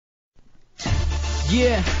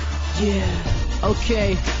Yeah, yeah,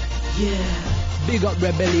 okay, yeah. Big up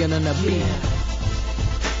Rebellion on the beat. Yeah.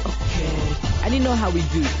 Okay, and you know how we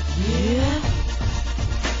do. Yeah.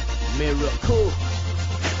 Mirakool.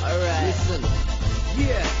 Alright. Listen.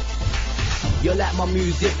 Yeah. You're like my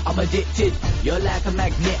music, I'm addicted. You're like a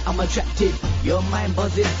magnet, I'm attracted. Your mind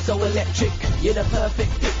buzzing, so electric. You're the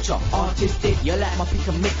perfect picture, artistic. You're like my pick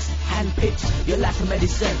and mix, hand-picked. You're like a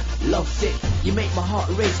medicine, love sick. You make my heart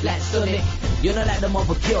race like Sonic. You're not like them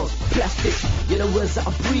other girls, plastic. You're the words that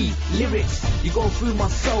I breathe, lyrics. You go through my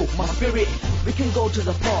soul, my spirit. We can go to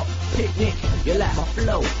the park, picnic. You're like my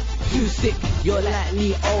flow, too sick. You're like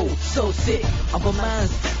me, oh, so sick. Other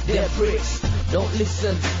minds, they're bricks. Don't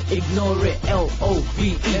listen, ignore it,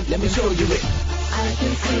 L-O-V-E, let me show you it. I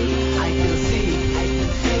can see, I can see, I can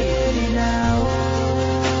see it now.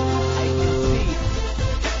 I can see.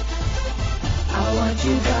 I want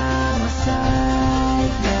you by my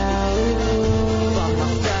side now. By my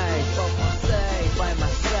side, by my side, by my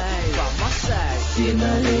side, by my side.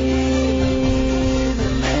 Similes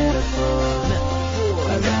and metaphors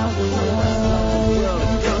around the world.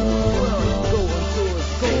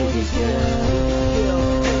 Baby girl,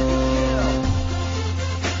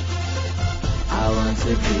 I want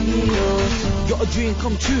to be yours. You're a dream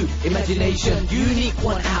come true, imagination, unique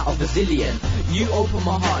one out of a zillion. You open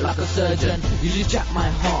my heart like a surgeon, you just jack my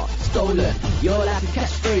heart, stolen. You're like a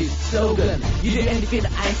catchphrase, slogan. You do anything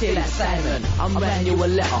that I say like Simon. I'm writing you a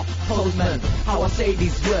letter, postman. How I say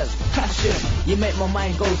these words, passion. You make my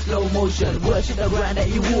mind go slow motion. Worship the ground that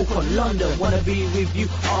you walk on, London. Wanna be with you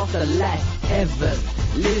after life, heaven.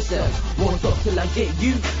 Listen, won't stop till I get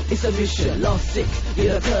you. It's a mission, love sick.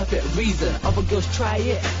 You're the perfect reason. Other girls try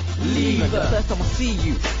it, leave it. The first time I see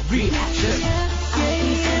you, reaction. I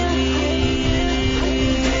can see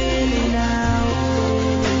it now.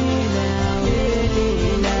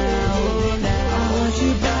 I want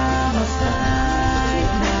you by my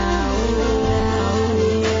side now.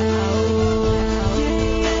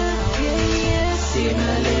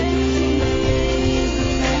 Similes,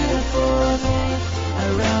 metaphors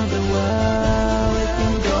around the world. We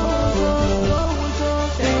can go,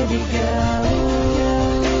 baby girl.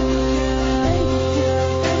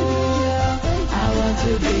 I want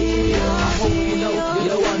to be yours. I hope you know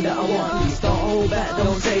you're the one that I want. Please don't hold back,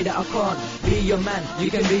 don't say that I can't be your man, you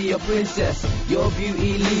can be your princess. Your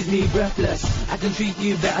beauty leaves me breathless. I can treat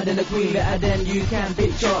you better than a queen, better than you can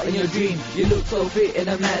picture in your dream. You look so fit in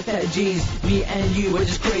a mad fat jeans. Me and you were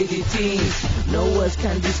just crazy teens. No words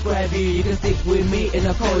can describe you. You can stick with me in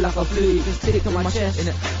a cold like a flu. You can stick on my chest in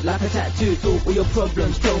it like a tattoo. Talk all your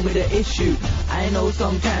problems, tell me the issue. I know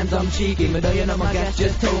sometimes I'm cheeky, but though you're not my gas,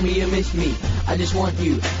 just tell me you miss me. I just want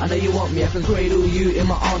you, I know you want me. I can cradle you in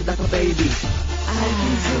my arms like a baby. I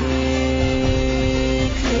can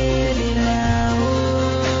see clearly now.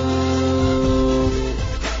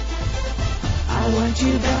 I want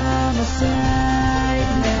you by my side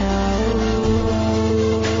now.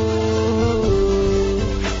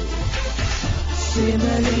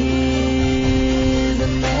 Similes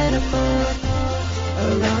and metaphors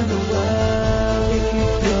around the world. If you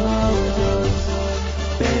go,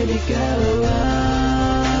 baby girl.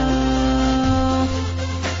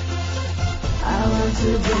 I want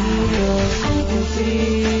to be yours. I can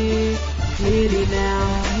see clearly now.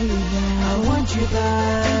 I want you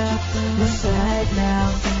by my side now.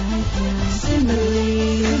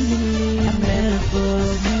 Similes and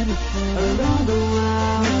metaphors around the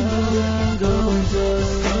world. We can go and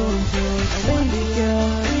toast. Baby girl,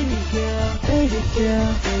 baby girl,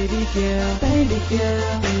 baby girl, baby girl,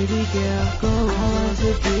 baby girl, go. I want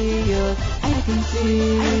to be yours. I can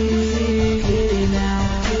see clearly now.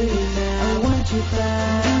 I want you by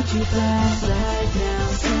side now.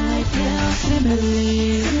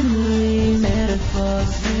 Similes,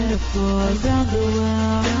 metaphors around the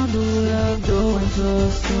world. Go and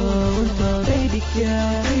toast. Baby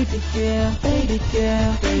girl, baby girl, baby girl,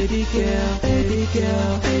 baby girl, baby girl,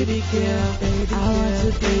 baby girl, baby girl. I want to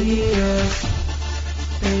be yours,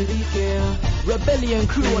 baby girl. Rebellion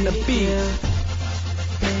crew on the beat.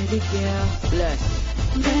 Baby girl, Bless.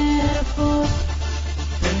 metaphors.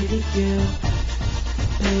 Baby girl,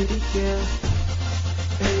 baby girl,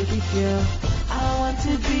 baby girl. I want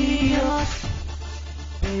to be yours,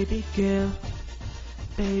 baby girl,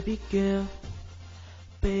 baby girl,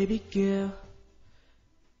 baby girl.